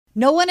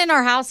No one in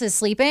our house is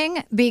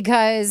sleeping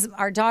because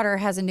our daughter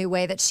has a new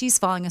way that she's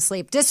falling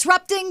asleep,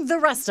 disrupting the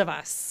rest of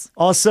us.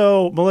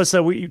 Also,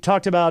 Melissa, you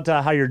talked about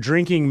how you're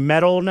drinking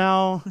metal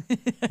now.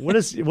 What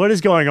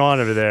is going on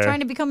over there?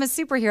 Trying to become a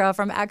superhero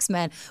from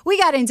X-Men. We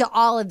got into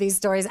all of these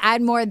stories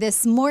and more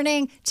this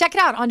morning. Check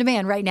it out on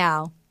demand right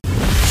now.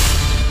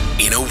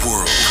 In a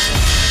world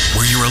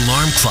where your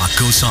alarm clock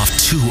goes off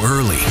too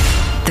early,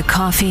 the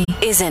coffee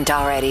isn't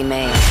already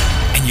made,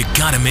 and you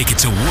gotta make it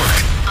to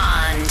work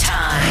on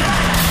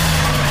time.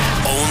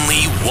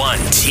 Only one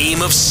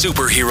team of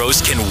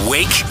superheroes can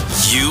wake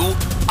you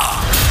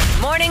up.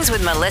 Mornings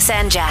with Melissa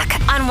and Jack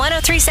on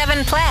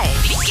 103.7 Play.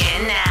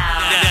 Begin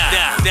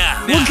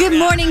now. Well, good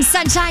morning,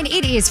 sunshine.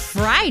 It is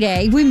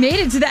Friday. We made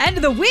it to the end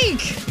of the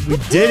week. We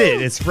did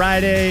it. It's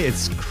Friday.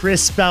 It's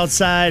crisp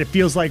outside. It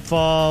feels like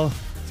fall.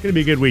 It's going to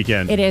be a good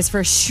weekend. It is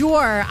for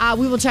sure.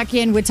 We will check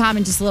in with Tom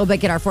in just a little bit,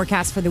 get our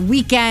forecast for the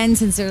weekend,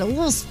 since there are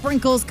little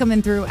sprinkles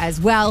coming through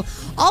as well.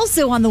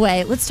 Also on the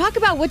way, let's talk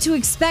about what to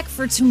expect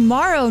for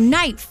tomorrow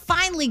night.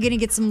 Finally going to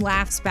get some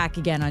laughs back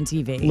again on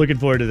TV. Looking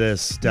forward to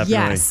this, definitely.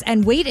 Yes,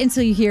 and wait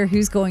until you hear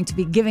who's going to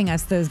be giving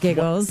us those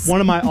giggles.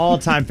 One of my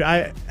all-time...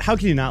 how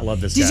can you not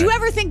love this guy? Did you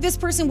ever think this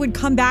person would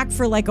come back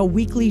for like a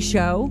weekly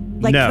show?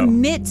 Like no.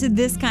 Commit to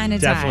this kind of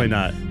time? Definitely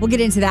not. We'll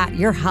get into that.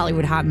 Your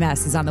Hollywood Hot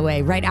Mess is on the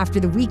way right after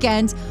the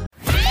weekend.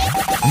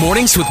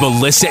 Mornings with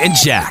Melissa and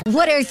Jack.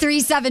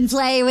 103.7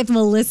 Play with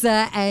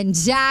Melissa and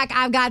Jack.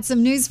 I've got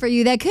some news for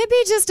you that could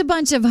be just a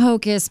bunch of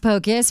hocus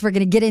pocus. We're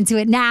going to get into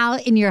it now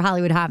in your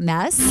Hollywood Hot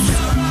Mess.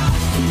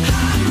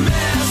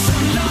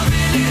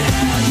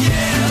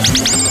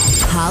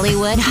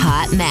 Hollywood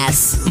Hot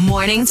Mess.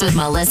 Mornings with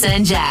Melissa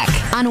and Jack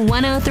on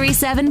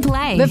 103.7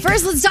 Play. But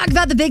first, let's talk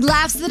about the big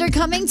laughs that are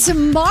coming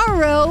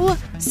tomorrow.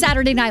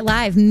 Saturday Night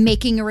Live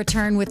making a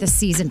return with a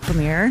season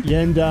premiere.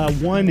 And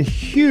one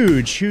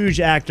huge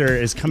actor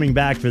is coming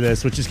back for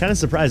this, which is kind of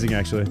surprising,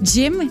 actually.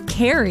 Jim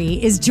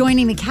Carrey is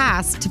joining the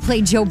cast to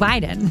play Joe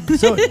Biden.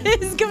 So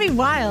it's going to be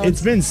wild.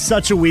 It's been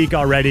such a week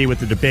already with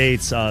the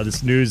debates.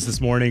 This news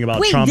this morning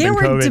about Trump and COVID.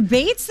 Wait, there were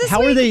debates this week?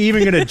 How are they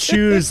even going to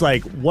choose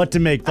what to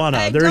make fun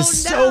of? There's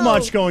so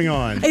much going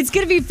on. It's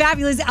going to be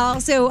fabulous.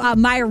 Also,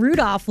 Maya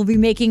Rudolph will be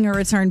making a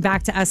return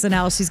back to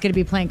SNL. She's going to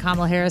be playing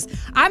Kamala Harris.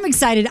 I'm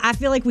excited. I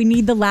feel like we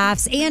need the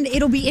laughs, and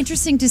it'll be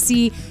interesting to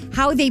see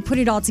how they put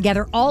it all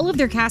together. All of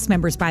their cast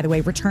members, by the way,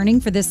 returning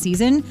for this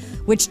season,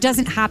 which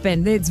doesn't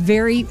happen. It's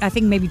I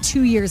think maybe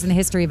 2 years in the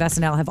history of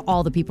SNL have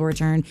all the people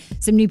return.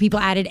 Some new people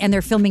added, and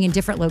they're filming in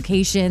different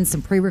locations,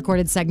 some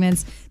pre-recorded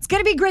segments. It's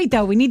going to be great,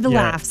 though. We need the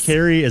laughs.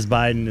 Carrie as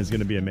Biden is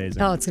going to be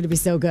amazing. Oh, it's going to be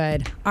so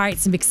good. All right,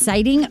 some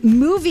exciting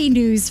movie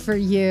news for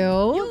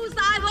you. Use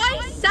thy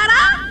voice,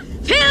 Sarah!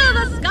 Fill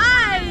the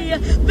sky!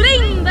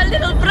 Bring the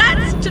little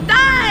brats to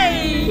die!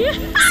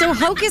 So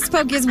Hocus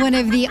Pocus, one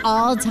of the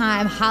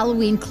all-time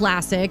Halloween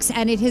classics,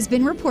 and it has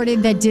been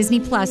reported that Disney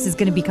Plus is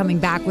going to be coming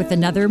back with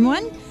another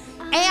one.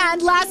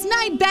 And last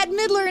night, Bette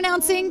Midler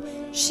announcing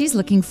she's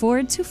looking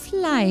forward to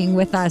flying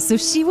with us. So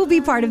she will be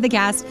part of the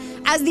cast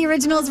as the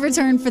originals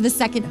return for the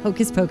second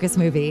Hocus Pocus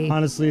movie.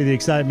 Honestly, the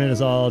excitement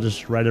is all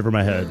just right over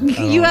my head.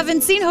 You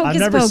haven't seen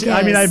Hocus Pocus?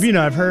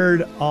 I've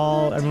heard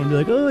everyone be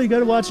like, oh, you got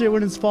to watch it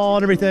when it's fall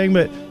and everything,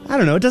 but I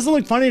don't know. It doesn't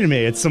look funny to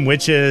me. It's some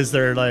witches.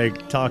 They're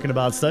like talking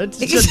about stuff.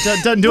 It just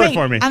doesn't do it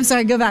for me. I'm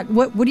sorry, go back.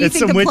 What do you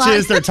think the plot? It's some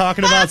witches. They're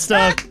talking about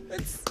stuff.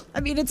 It's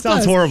sounds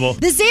close. horrible.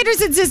 The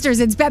Sanderson sisters,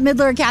 it's Bette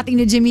Midler, Kathy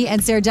Najimy,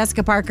 and Sarah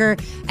Jessica Parker,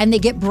 and they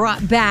get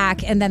brought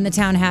back, and then the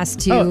town has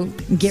to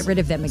get rid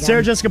of them again.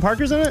 Sarah Jessica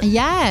Parker's in it?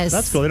 Yes.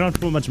 That's cool. They don't have to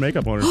put much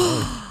makeup on her.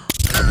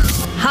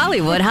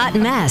 Hollywood Hot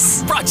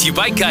Mess. Brought to you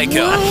by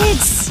Geico.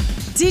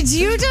 What? Did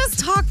you just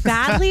talk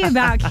badly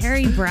about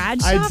Carrie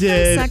Bradshaw I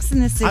did. from Sex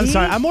and the City? I'm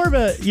sorry. I'm more of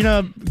a,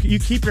 you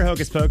keep your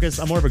Hocus Pocus.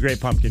 I'm more of a Great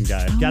Pumpkin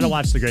guy. Got to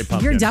watch the Great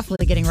Pumpkin. You're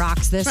definitely getting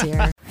rocks this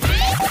year.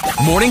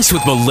 Mornings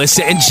with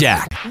Melissa and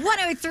Jack.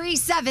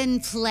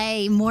 103.7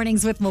 Play.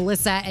 Mornings with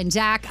Melissa and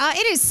Jack.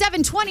 It is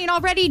 7:20 and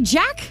already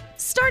Jack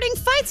starting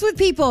fights with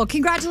people.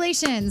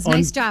 Congratulations.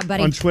 Nice job,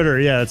 buddy. On Twitter,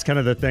 yeah, that's kind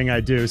of the thing I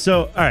do.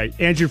 So, all right,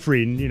 Andrew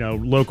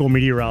Frieden, local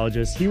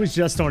meteorologist, he was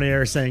just on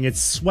air saying it's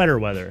sweater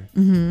weather,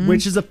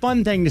 which is a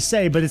fun thing to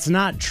say, but it's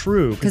not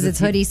true. Because it's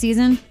hoodie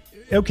season?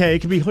 Okay, it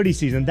could be hoodie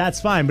season. That's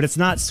fine, but it's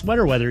not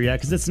sweater weather yet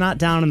because it's not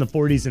down in the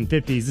 40s and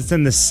 50s. It's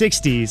in the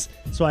 60s.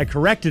 So I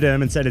corrected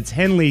him and said it's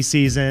Henley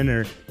season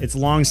or it's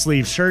long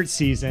sleeve shirt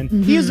season.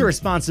 He has the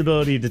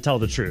responsibility to tell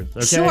the truth.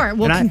 Okay? Sure.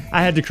 Well, and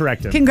I had to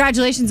correct him.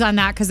 Congratulations on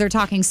that because they're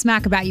talking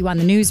smack about you on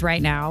the news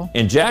right now.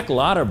 And Jack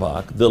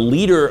Lauterbach, the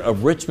leader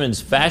of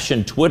Richmond's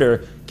fashion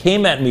Twitter,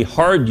 came at me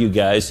hard, you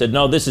guys, said,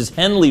 no, this is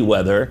Henley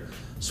weather.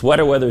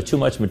 Sweater weather, too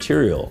much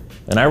material.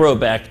 And I wrote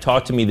back,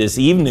 talk to me this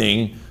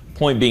evening.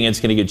 Point being, it's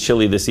going to get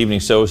chilly this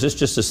evening. So is this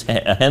just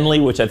a Henley,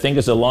 which I think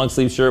is a long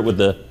sleeve shirt with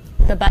the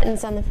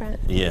buttons on the front?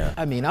 Yeah.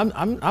 I mean,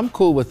 I'm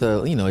cool with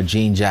a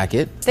jean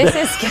jacket. This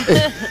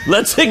is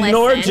Let's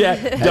ignore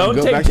Jack. Don't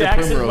Go take back to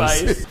Jack's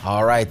Primrose. advice.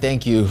 All right,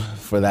 thank you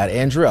for that,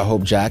 Andrew. I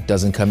hope Jack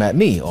doesn't come at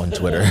me on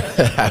Twitter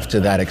after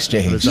that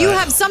exchange. You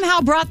have somehow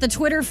brought the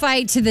Twitter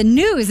fight to the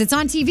news. It's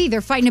on TV. They're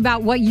fighting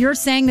about what you're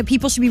saying that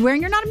people should be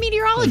wearing. You're not a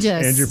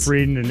meteorologist. Andrew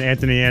Frieden and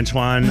Anthony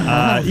Antoine.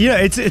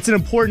 It's an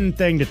important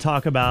thing to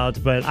talk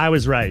about, but I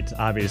was right,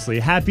 obviously.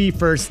 Happy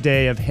first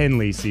day of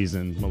Henley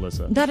season,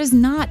 Melissa. That is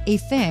not a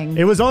thing.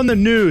 It was on the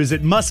news.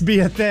 It must be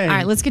a thing. All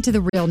right, let's get to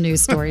the real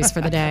news stories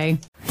for the day.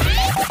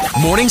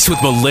 Mornings with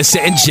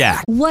Melissa and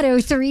Jack.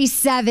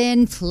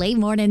 1037 Play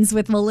Mornings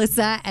with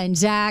Melissa and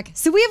Jack.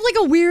 So we have like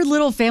a weird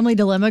little family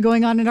dilemma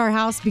going on in our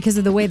house because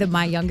of the way that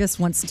my youngest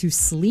wants to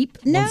sleep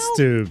now. Wants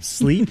to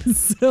sleep?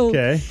 So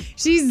okay.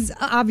 She's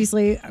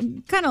obviously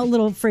kind of a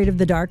little afraid of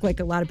the dark, like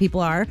a lot of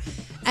people are.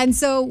 And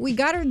so we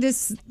got her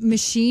this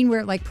machine where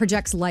it like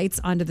projects lights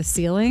onto the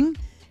ceiling.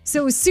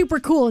 So it was super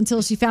cool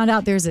until she found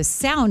out there's a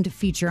sound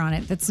feature on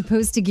it that's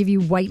supposed to give you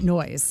white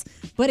noise.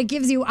 But it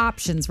gives you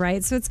options,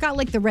 right? So it's got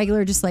like the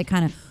regular, just like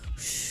kind of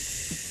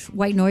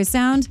white noise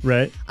sound.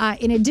 Right.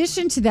 In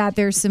addition to that,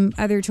 there's some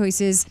other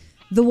choices.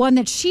 The one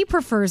that she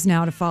prefers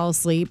now to fall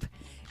asleep,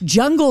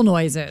 jungle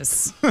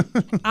noises.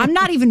 I'm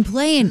not even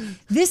playing.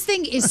 This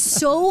thing is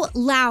so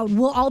loud.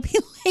 We'll all be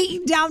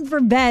laying down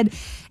for bed.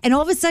 And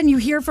all of a sudden, you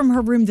hear from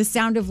her room the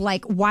sound of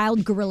like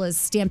wild gorillas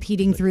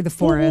stampeding through the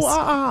forest.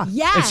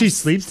 Yes. And she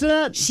sleeps to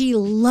that? She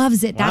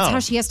loves it. That's Wow. how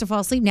she has to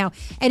fall asleep now.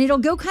 And it'll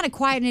go kind of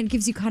quiet and it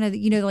gives you kind of,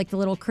 like the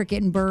little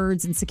cricket and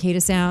birds and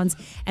cicada sounds.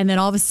 And then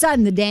all of a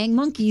sudden, the dang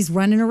monkeys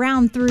running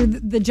around through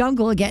the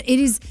jungle again. It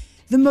is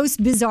the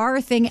most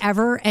bizarre thing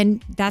ever.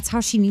 And that's how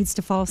she needs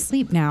to fall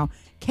asleep now.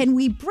 Can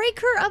we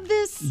break her of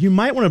this? You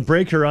might want to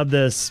break her of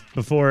this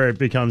before it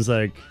becomes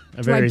like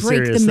a very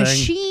serious thing. Do I break the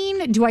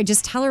machine? Do I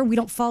just tell her we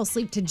don't fall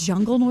asleep to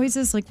jungle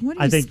noises? Like, what?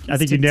 I think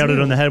you nailed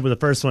it on the head with the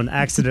first one.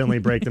 Accidentally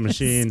break the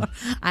machine.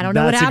 I don't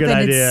know what happened.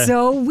 That's a good idea. It's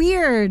so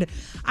weird.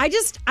 I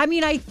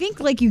think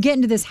like you get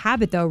into this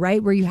habit though,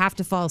 right, where you have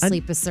to fall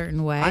asleep a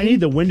certain way. I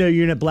need the window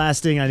unit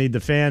blasting. I need the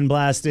fan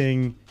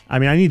blasting. I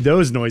need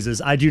those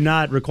noises. I do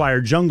not require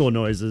jungle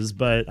noises,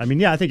 but I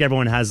think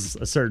everyone has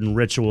a certain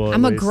ritual.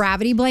 I'm a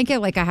gravity blanket.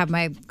 Like I have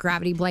my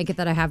gravity blanket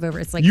that I have over.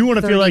 It's like you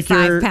want to feel like you're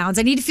 35 pounds.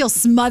 I need to feel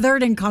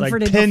smothered and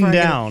comforted. Like pinned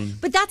down.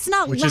 But that's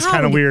not which loud. Which is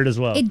kind of weird as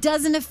well. It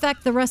doesn't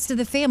affect the rest of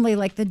the family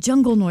like the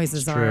jungle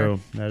noises are. True.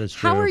 That is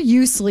true. How are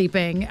you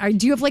sleeping?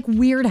 Do you have like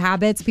weird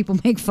habits people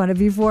make fun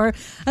of you for?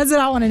 That's what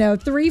I want to know.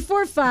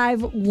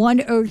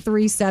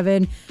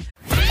 345-1037.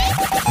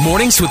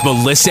 Mornings with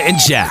Melissa and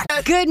Jack.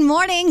 Good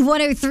morning.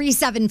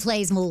 1037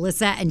 Plays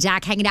Melissa and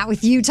Jack hanging out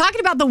with you. Talking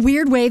about the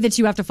weird way that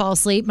you have to fall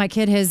asleep. My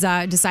kid has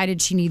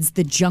decided she needs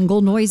the jungle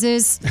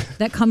noises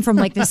that come from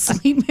like the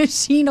sleep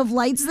machine of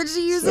lights that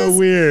she uses. So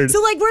weird. So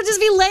like we'll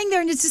just be laying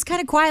there and it's just kind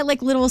of quiet,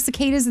 like little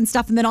cicadas and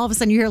stuff. And then all of a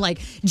sudden you hear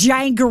like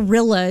giant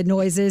gorilla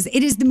noises.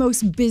 It is the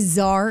most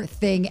bizarre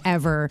thing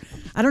ever.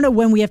 I don't know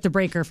when we have to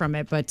break her from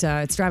it, but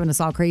it's driving us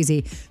all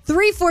crazy.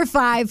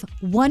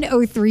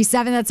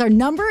 345-1037. That's our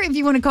number if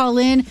you want to call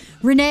in.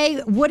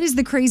 Renee, what is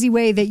the crazy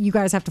way that you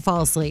guys have to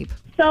fall asleep?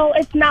 So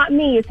it's not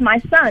me, it's my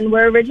son.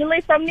 We're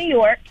originally from New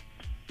York,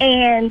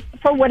 and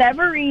for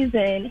whatever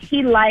reason,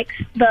 he likes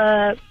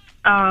the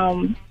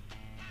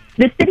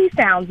city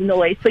sounds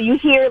noise. So you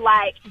hear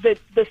like the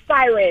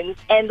sirens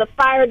and the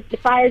fire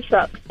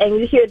trucks, and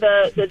you hear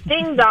the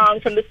ding dong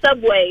from the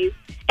subways,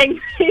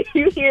 and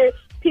you hear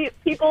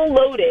people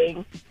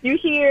loading. You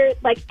hear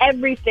like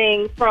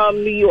everything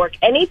from New York.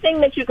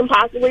 Anything that you can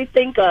possibly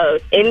think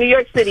of in New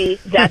York City,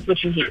 that's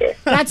what you hear.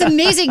 That's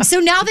amazing. So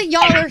now that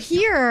y'all are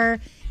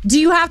here, do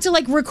you have to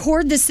like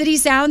record the city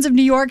sounds of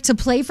New York to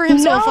play for him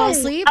so he'll fall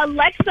asleep?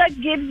 Alexa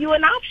gives you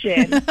an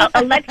option.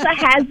 Alexa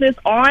has this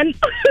on.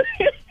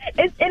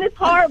 It's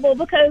horrible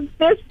because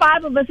there's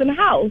 5 of us in the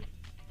house.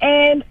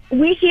 And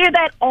we hear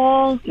that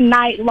all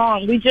night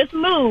long. We just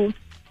moved.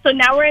 So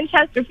now we're in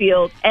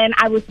Chesterfield, and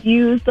I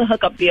refuse to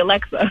hook up the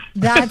Alexa.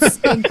 That's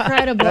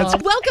incredible.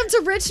 Welcome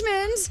to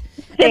Richmond.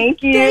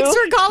 Thank you. Thanks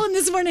for calling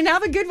this morning.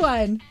 Have a good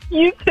one.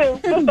 You too.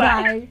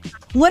 Bye.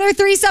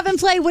 1037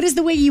 Play, what is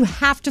the way you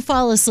have to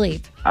fall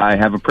asleep? I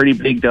have a pretty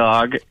big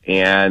dog,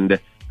 and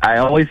I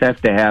always have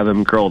to have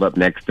him curled up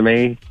next to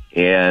me.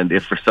 And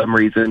if for some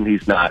reason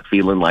he's not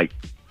feeling like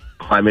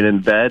climbing in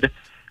bed,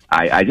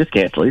 I just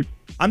can't sleep.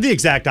 I'm the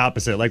exact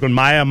opposite. Like when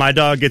Maya, my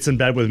dog, gets in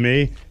bed with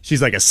me,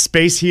 she's like a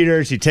space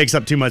heater. She takes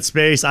up too much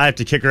space. I have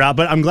to kick her out.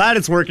 But I'm glad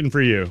it's working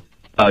for you.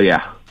 Oh,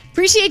 yeah.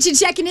 Appreciate you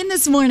checking in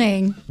this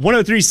morning.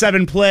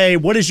 1037 Play,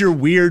 what is your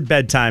weird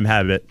bedtime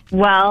habit?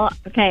 Well,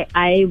 okay,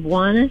 I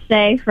want to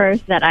say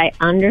first that I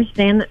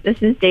understand that this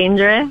is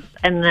dangerous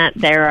and that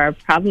there are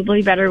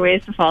probably better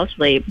ways to fall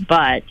asleep,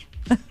 but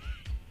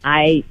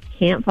I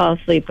can't fall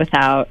asleep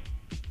without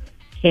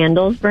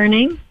candles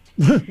burning.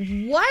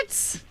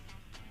 What?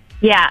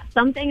 Yeah,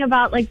 something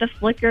about like the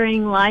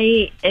flickering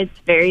light. It's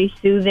very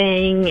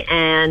soothing,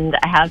 and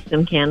I have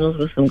some candles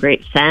with some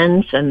great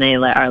scents, and they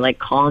are like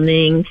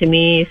calming to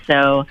me.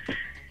 So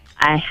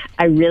I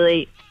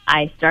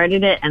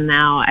started it, and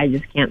now I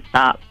just can't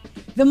stop.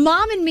 The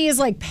mom in me is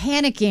like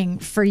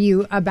panicking for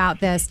you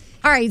about this.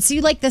 All right, so you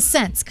like the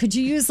scents. Could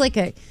you use like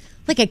a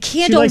like a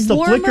candle likes the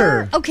warmer.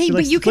 flicker. Okay, She but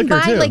likes you the can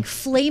flicker, buy too. like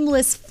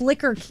flameless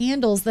flicker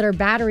candles that are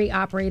battery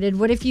operated.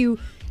 What if you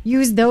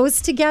use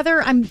those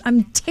together?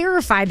 I'm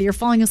terrified that you're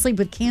falling asleep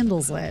with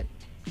candles lit.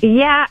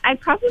 Yeah, I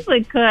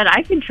probably could.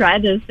 I could try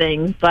those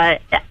things,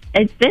 but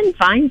it's been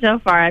fine so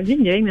far. I've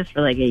been doing this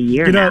for like a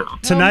year You know, now.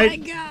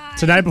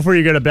 tonight before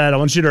you go to bed, I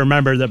want you to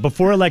remember that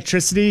before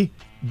electricity,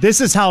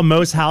 this is how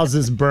most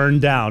houses burn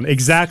down.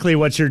 Exactly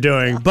what you're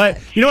doing. But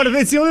you know what?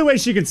 It's the only way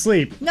she can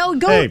sleep. No,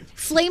 go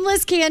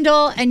flameless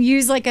candle and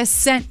use like a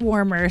scent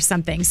warmer or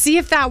something. See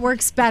if that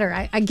works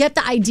better. I get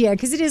the idea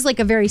because it is like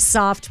a very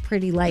soft,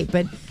 pretty light,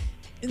 but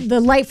the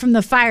light from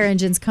the fire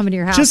engines coming to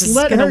your house Just is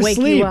let going her to wake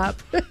sleep. you up.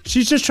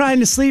 She's just trying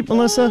to sleep,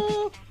 Melissa.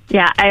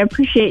 Yeah, I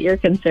appreciate your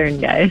concern,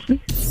 guys.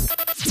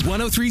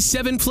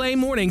 1037 Play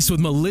Mornings with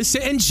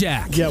Melissa and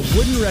Jack. Yeah,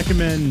 wouldn't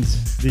recommend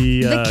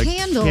the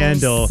candles.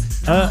 candle.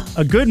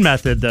 A good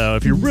method, though,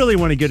 if you really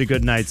want to get a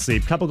good night's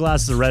sleep, couple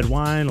glasses of red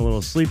wine, a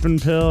little sleeping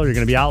pill, you're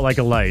going to be out like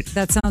a light.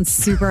 That sounds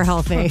super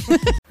healthy.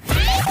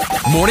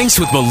 Mornings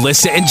with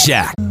Melissa and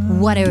Jack.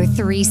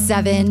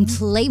 1037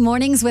 Play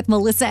Mornings with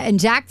Melissa and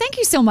Jack. Thank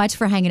you so much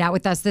for hanging out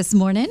with us this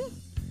morning.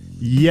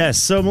 Yes.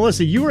 So,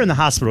 Melissa, you were in the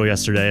hospital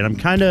yesterday, and I'm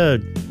kind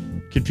of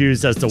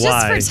confused as to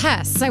why. Just for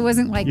tests. I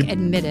wasn't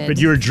admitted. But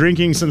you were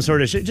drinking some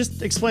sort of shit.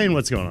 Just explain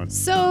what's going on.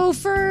 So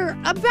for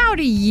about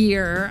a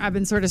year, I've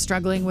been sort of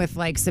struggling with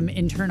like some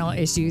internal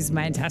issues.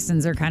 My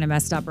intestines are kind of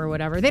messed up or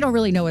whatever. They don't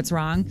really know what's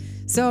wrong.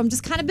 So I'm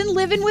just kind of been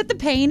living with the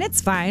pain. It's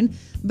fine.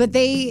 But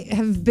they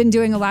have been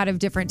doing a lot of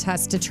different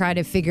tests to try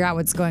to figure out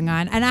what's going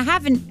on. And I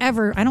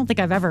don't think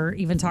I've ever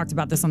even talked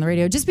about this on the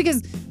radio just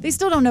because they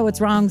still don't know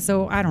what's wrong.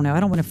 So I don't know. I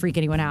don't want to freak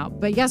anyone out.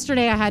 But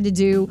yesterday I had to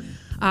do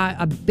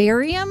a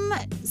barium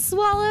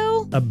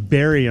swallow. A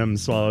barium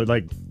swallow,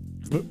 like.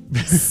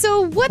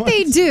 So what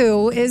they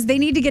do is they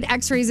need to get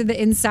x-rays of the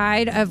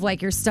inside of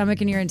like your stomach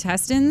and your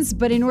intestines.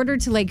 But in order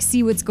to like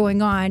see what's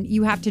going on,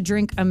 you have to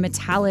drink a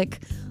metallic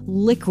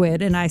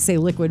liquid. And I say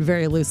liquid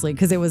very loosely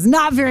because it was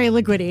not very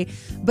liquidy.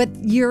 But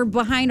you're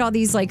behind all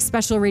these like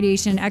special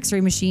radiation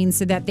x-ray machines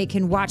so that they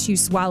can watch you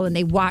swallow and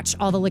they watch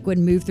all the liquid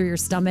move through your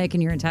stomach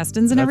and your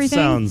intestines and everything.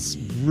 That sounds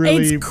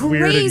really it's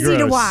weird and crazy to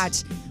gross.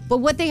 watch. But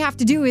what they have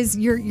to do is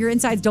your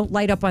insides don't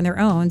light up on their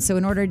own. So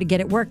in order to get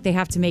it work, they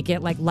have to make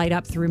it like light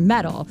up through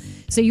metal.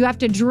 So you have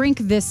to drink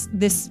this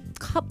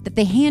cup that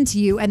they hand to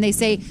you and they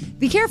say,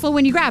 be careful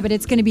when you grab it,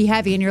 it's going to be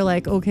heavy. And you're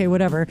like, okay,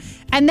 whatever.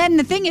 And then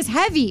the thing is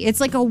heavy. It's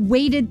like a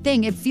weighted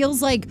thing. It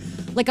feels like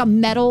a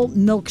metal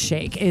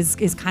milkshake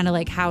is kind of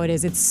like how it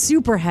is. It's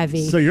super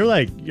heavy. So are you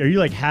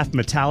like half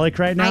metallic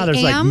right now?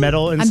 There's like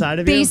metal inside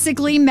of you?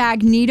 Basically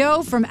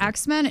Magneto from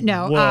X-Men.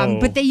 No, Whoa.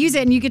 but they use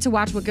it and you get to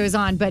watch what goes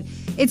on. But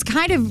it's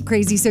kind of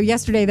crazy. So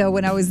yesterday though,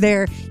 when I was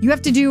there, you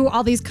have to do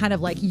all these kind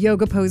of like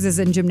yoga poses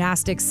and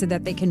gymnastics so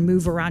that they can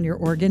move around your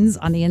organs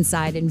on the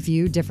inside and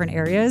view different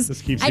areas.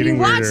 This keeps and you getting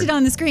watch weirder. it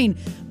on the screen.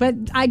 But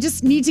I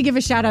just need to give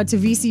a shout out to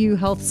VCU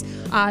Health's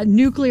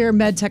nuclear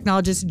med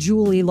technologist,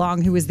 Julie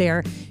Long, who was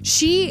there.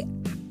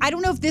 I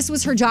don't know if this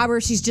was her job or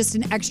if she's just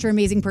an extra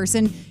amazing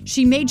person.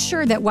 She made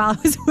sure that while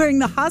I was wearing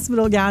the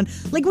hospital gown,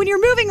 like when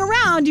you're moving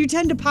around, you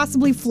tend to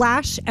possibly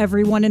flash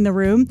everyone in the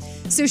room.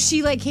 So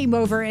she like came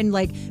over and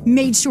like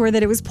made sure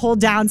that it was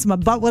pulled down so my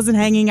butt wasn't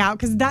hanging out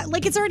because that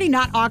like it's already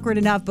not awkward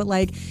enough, but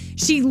like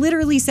she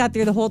literally sat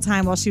there the whole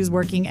time while she was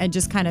working and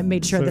just kind of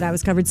made sure that I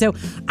was covered. So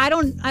I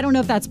don't know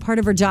if that's part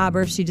of her job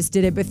or if she just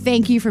did it, but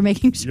thank you for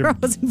making sure I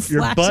wasn't flashing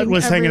Your butt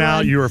was hanging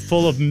out. everyone. You were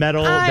full of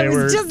metal. They It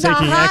were was just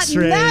taking a hot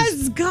x-rays.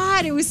 mess.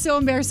 God, it was so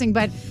embarrassing.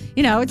 But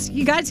you know,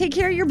 you got to take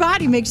care of your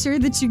body. Make sure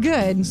that you're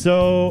good.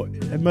 So,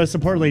 most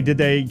importantly, did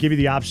they give you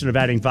the option of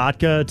adding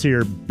vodka to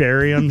your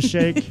barium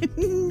shake?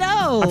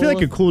 No. I feel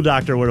like a cool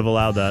doctor would have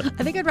allowed that.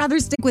 I think I'd rather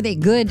stick with a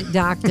good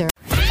doctor.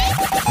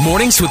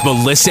 Mornings with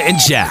Melissa and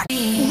Jack.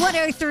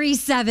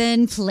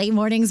 1037 Play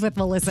Mornings with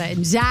Melissa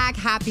and Jack.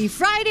 Happy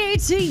Friday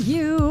to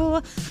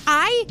you.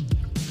 I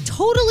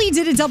totally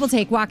did a double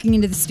take walking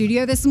into the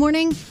studio this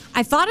morning.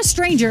 I thought a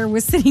stranger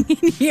was sitting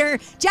in here.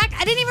 Jack,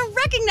 I didn't even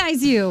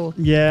recognize you.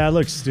 Yeah, I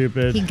look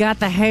stupid. He got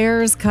the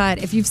hairs cut.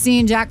 If you've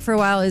seen Jack for a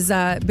while, has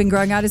been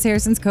growing out his hair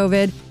since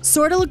COVID.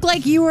 Sort of looked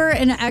like you were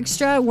an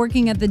extra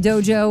working at the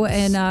dojo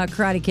and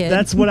Karate Kid.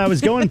 That's what I was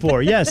going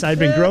for. Yes, I'd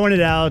been growing it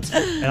out,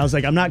 and I was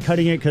like, I'm not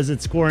cutting it because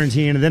it's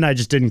quarantine, and then I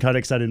just didn't cut it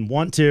because I didn't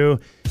want to.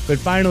 But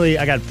finally,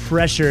 I got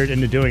pressured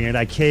into doing it.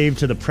 I caved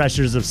to the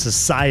pressures of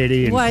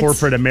society and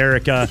corporate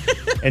America,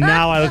 and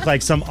now I look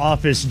like some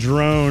office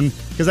drone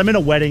because I'm in a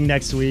wedding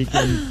next week,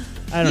 and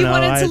I don't know.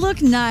 You wanted to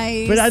look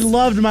nice. But I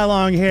loved my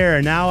long hair,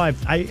 and now I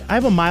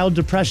have a mild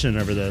depression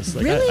over this.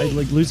 Like Really? I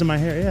like losing my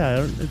hair.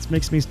 Yeah, it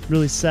makes me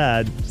really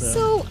sad.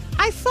 So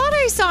I thought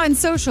I saw in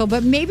social,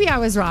 but maybe I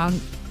was wrong.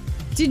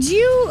 Did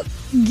you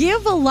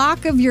give a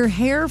lock of your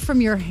hair from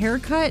your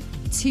haircut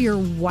to your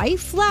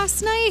wife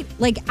last night?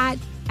 Like at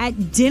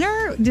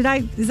dinner?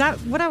 Is that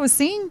what I was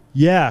seeing?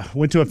 Yeah,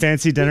 went to a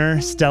fancy dinner,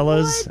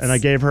 Stella's, and I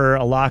gave her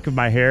a lock of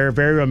my hair.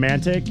 Very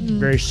romantic,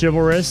 very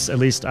chivalrous. At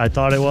least I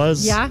thought it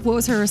was. Yeah. What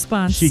was her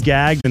response? She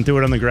gagged and threw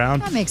it on the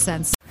ground. That makes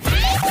sense.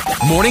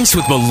 Mornings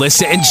with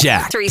Melissa and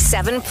Jack.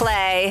 37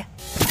 Play.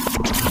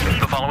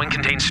 The following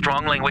contains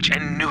strong language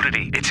and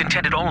nudity. It's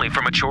intended only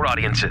for mature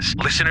audiences.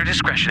 Listener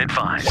discretion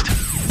advised.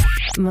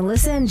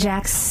 Melissa and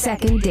Jack's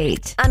second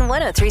date on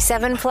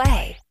 103.7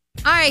 Play.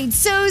 All right,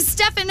 so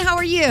Stefan, how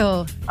are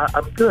you?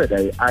 I'm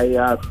good.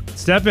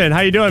 Stefan,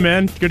 how you doing,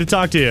 man? Good to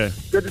talk to you.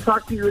 Good to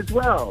talk to you as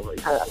well.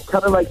 I'm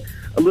kind of like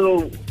a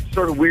little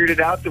sort of weirded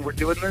out that we're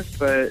doing this,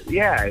 but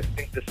yeah, I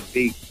think this would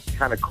be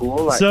kind of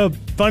cool. So,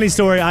 funny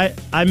story. I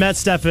met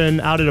Stefan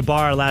out at a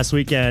bar last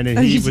weekend, and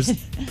he was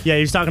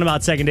talking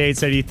about second dates,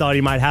 said he thought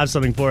he might have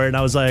something for it, and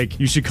I was like,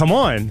 you should come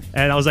on.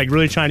 And I was like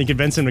really trying to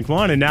convince him to come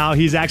on, and now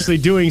he's actually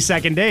doing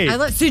second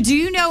dates. So do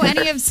you know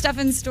any of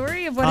Stefan's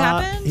story of what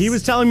happened? He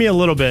was telling me a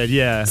little bit,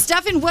 yeah.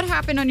 Stefan, what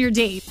happened on your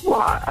date? Well,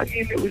 I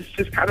mean, it was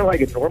just kind of like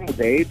a normal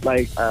date.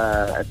 Like,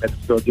 I met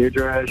this girl,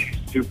 Deirdre. She's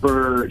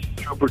super,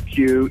 super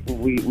cute.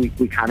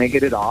 We kind of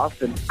hit it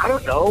off, and I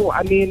don't know.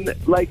 I mean,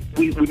 like,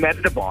 we met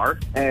at a bar,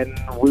 and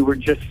we were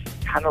just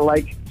kind of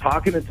like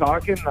talking. I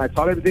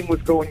thought everything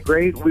was going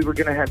great. We were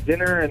going to have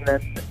dinner, and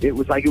then it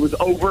was like it was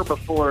over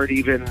before it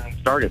even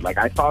started. Like,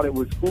 I thought it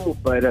was cool,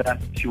 but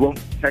she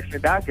won't text me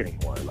back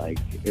anymore. Like,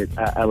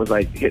 I was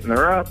like hitting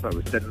her up. I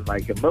was sending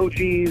like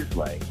emojis,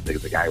 like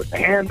the guy with the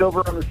hand over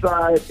on the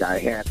side, guy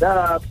hand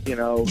up,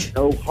 no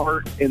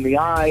heart in the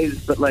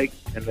eyes, but like,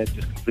 and then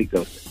just complete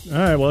ghosting. All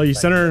right, well, you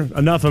sent her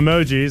enough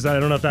emojis. I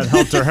don't know if that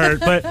helped or hurt.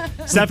 But,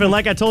 Stefan,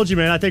 like I told you,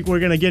 man, I think we're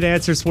going to get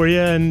answers for you.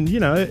 And,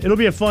 it'll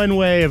be a fun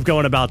way of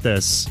going about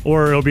this.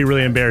 Or it'll be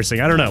really embarrassing.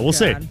 I don't know. We'll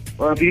see.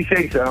 Well, if you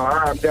say so, all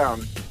right, I'm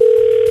down.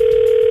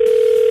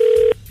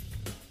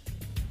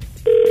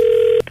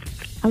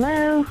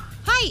 Hello?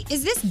 Hi,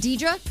 is this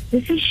Deidre?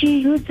 This is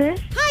she. Who's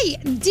this? Hi,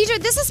 Deidre,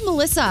 this is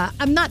Melissa.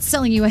 I'm not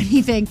selling you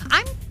anything.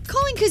 I'm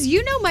calling because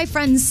you know my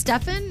friend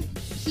Stefan.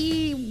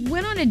 He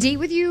went on a date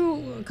with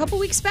you a couple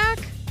weeks back.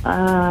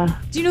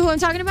 Do you know who I'm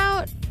talking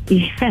about?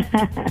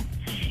 Yeah.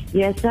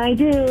 Yes, I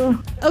do.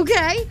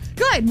 Okay,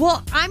 good.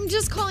 Well, I'm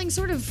just calling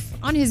sort of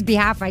on his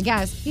behalf, I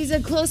guess. He's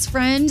a close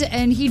friend,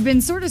 and he'd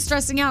been sort of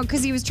stressing out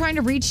because he was trying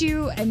to reach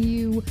you, and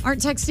you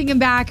aren't texting him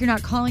back, you're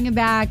not calling him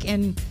back,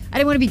 and I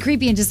didn't want to be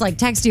creepy and just like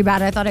text you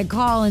about it. I thought I'd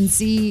call and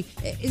see,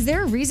 is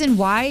there a reason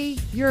why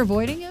you're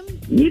avoiding him?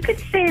 You could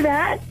say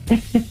that.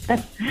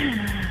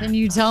 Can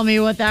you tell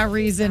me what that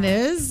reason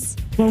is?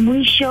 When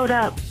we showed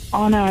up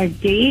on our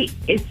date,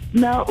 it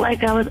smelled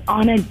like I was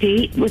on a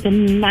date with a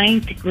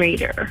 9th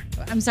grader.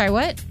 I'm sorry,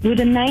 what? With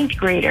a 9th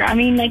grader. I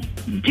mean, like,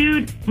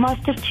 dude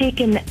must have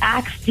taken the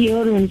Axe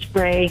deodorant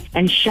spray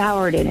and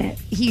showered in it.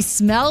 He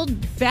smelled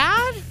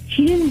bad?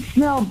 He didn't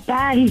smell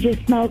bad. He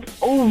just smelled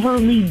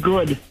overly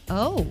good.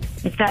 Oh.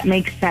 If that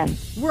makes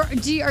sense.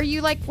 Are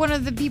you like one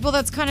of the people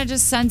that's kind of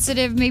just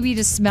sensitive maybe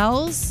to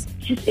smells?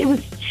 It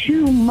was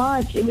too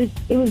much. It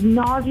was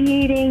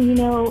nauseating,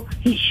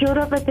 He showed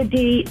up at the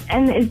date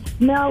and it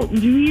smelled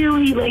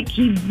really like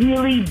he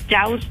really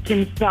doused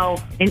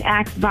himself in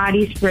Axe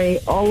body spray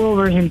all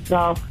over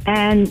himself.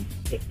 And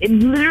it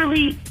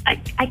literally, I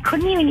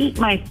couldn't even eat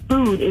my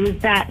food. It was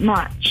that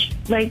much.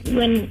 Like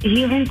when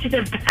he went to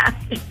the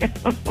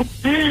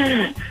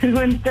bathroom,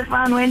 when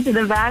Stefan went to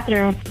the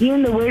bathroom,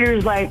 even the waiter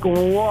was like,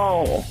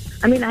 whoa.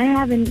 I mean, I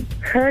haven't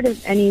heard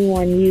of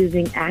anyone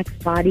using Axe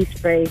body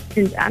spray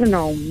since, I don't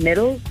know,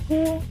 middle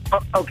school.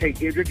 Okay,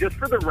 Deirdre, just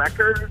for the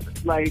record,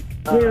 like,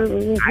 I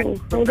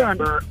don't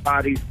remember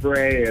body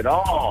spray at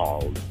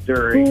all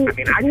during,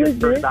 I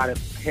just heard about it.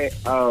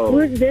 Who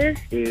is this?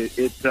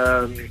 It's,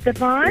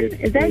 Stefan?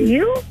 Is that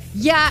you?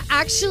 Yeah,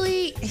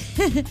 actually,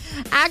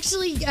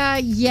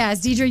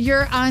 yes, Deidre,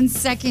 you're on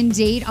second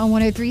date on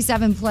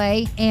 103.7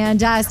 Play, and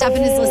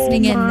Stefan is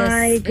listening in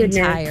this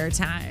entire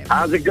time.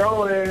 How's it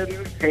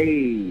going? Hey.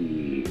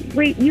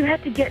 Wait, you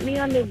had to get me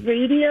on the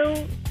radio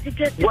to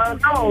get the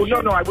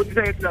no, I wouldn't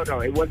say it.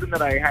 No, it wasn't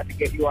that I had to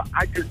get you on.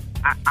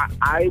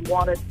 I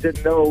wanted to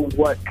know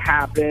what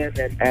happened,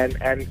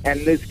 and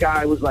this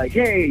guy was like,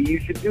 hey,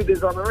 you should do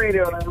this on the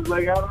radio, and I was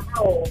like, I don't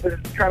know, this is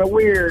kind of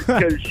weird,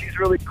 because she's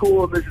really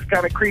cool, and this is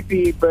kind of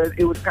creepy, but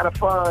it was kind of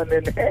fun,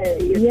 and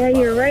hey. Yeah,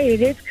 you're right,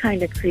 it is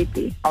kind of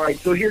creepy. All right,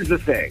 so here's the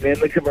thing. In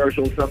the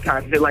commercials,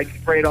 sometimes they like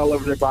spray it all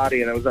over their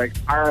body, and I was like,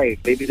 all right,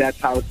 maybe that's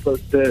how it's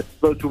supposed to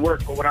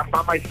work, but when I'm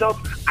by myself,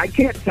 I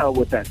can't tell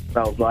what that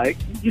smells like.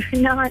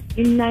 You're not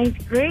in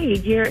 9th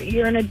grade,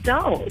 you're an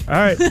adult. All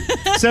right,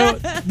 so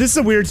this is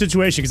a weird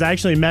situation because I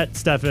actually met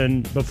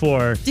Stefan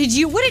before. What did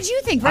you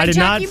think? Right,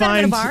 Jack? You met him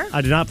at a bar?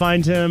 I did not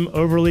find him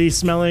overly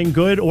smelling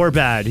good or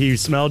bad. He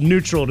smelled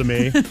neutral to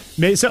me.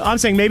 So I'm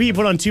saying maybe he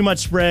put on too much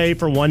spray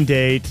for one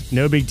date.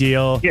 No big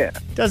deal. Yeah.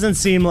 Doesn't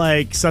seem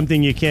like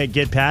something you can't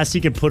get past.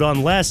 He could put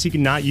on less. He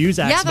could not use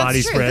Axe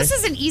body spray. This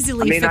is an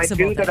easily fixable I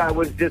knew that I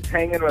was just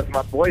hanging with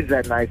my boys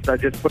that night, so I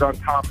just put on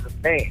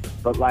Thompson's name.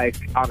 But like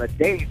on a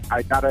date,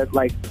 I gotta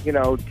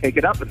take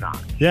it up a notch.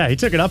 Yeah, he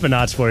took it up a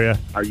notch for you.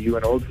 Are you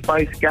an Old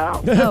Spice guy?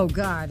 down. Oh,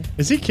 God.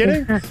 Is he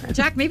kidding?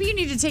 Jack, maybe you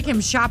need to take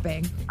him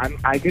shopping.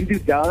 I can do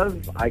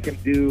Dove. I can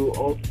do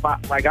Old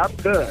Spot. Like, I'm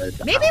good.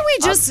 Maybe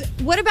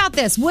what about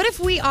this? What if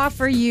we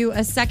offer you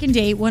a second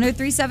date?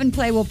 1037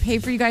 Play will pay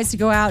for you guys to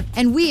go out,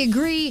 and we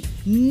agree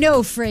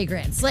no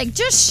fragrance. Like,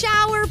 just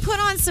shower, put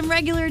on some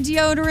regular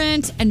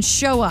deodorant, and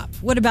show up.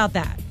 What about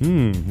that?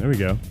 There we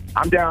go.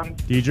 I'm down.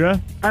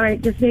 Deidre? All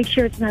right, just make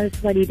sure it's not a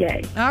sweaty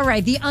day. All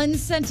right, the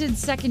unscented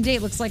second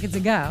date looks like it's a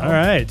go. All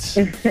right.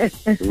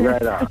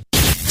 Right on.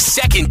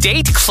 Second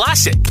date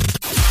classic.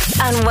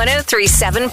 On 1037